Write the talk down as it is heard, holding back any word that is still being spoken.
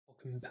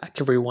Welcome back,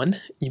 everyone.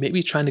 You may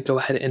be trying to go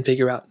ahead and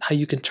figure out how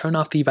you can turn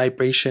off the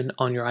vibration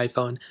on your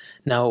iPhone.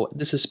 Now,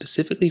 this is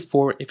specifically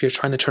for if you're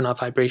trying to turn off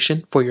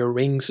vibration for your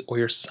rings or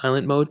your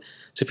silent mode.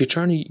 So if you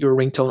turn your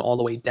ringtone all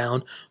the way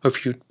down, or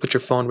if you put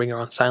your phone ringer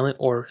on silent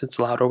or it's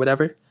loud or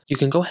whatever, you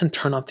can go ahead and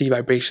turn off the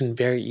vibration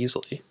very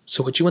easily.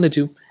 So what you want to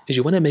do is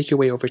you want to make your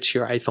way over to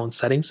your iPhone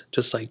settings,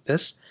 just like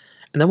this.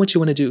 And then what you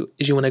want to do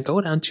is you want to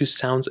go down to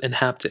sounds and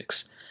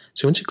haptics.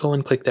 So once you go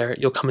and click there,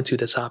 you'll come into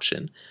this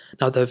option.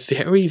 Now, the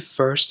very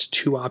first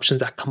two options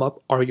that come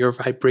up are your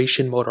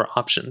vibration motor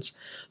options.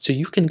 So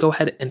you can go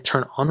ahead and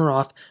turn on or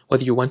off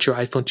whether you want your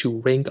iPhone to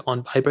ring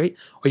on vibrate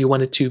or you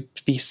want it to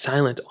be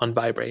silent on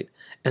vibrate.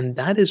 And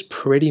that is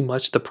pretty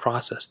much the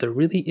process. There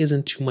really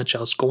isn't too much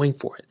else going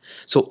for it.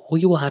 So all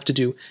you will have to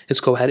do is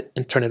go ahead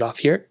and turn it off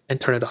here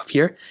and turn it off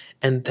here.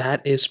 And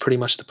that is pretty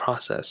much the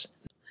process.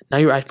 Now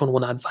your iPhone will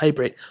not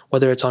vibrate,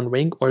 whether it's on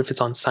ring or if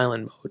it's on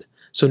silent mode.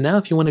 So now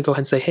if you want to go ahead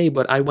and say, hey,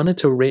 but I want it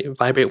to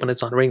vibrate when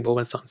it's on ring, but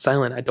when it's on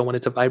silent, I don't want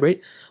it to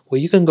vibrate. Well,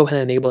 you can go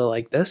ahead and enable it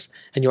like this,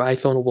 and your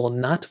iPhone will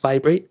not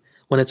vibrate.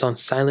 When it's on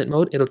silent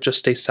mode, it'll just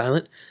stay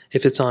silent.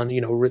 If it's on,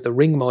 the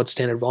ring mode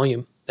standard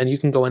volume, then you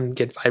can go and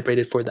get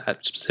vibrated for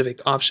that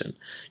specific option.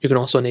 You can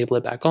also enable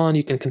it back on.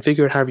 You can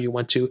configure it however you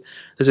want to.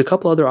 There's a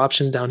couple other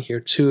options down here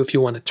too if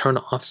you want to turn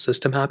off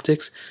system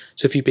haptics.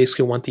 So if you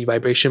basically want the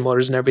vibration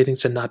motors and everything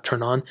to not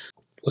turn on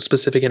with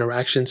specific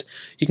interactions,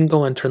 you can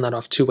go and turn that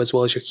off too, as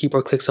well as your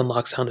keyboard clicks and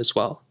lock sound as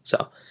well.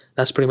 So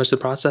that's pretty much the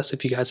process.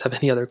 If you guys have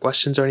any other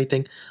questions or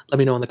anything, let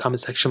me know in the comment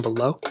section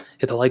below.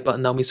 Hit the like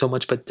button, that would mean so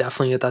much, but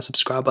definitely hit that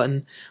subscribe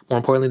button. More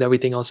importantly than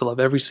everything else, I love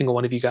every single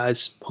one of you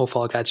guys.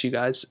 Hopefully I'll catch you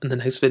guys in the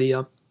next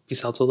video.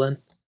 Peace out till then.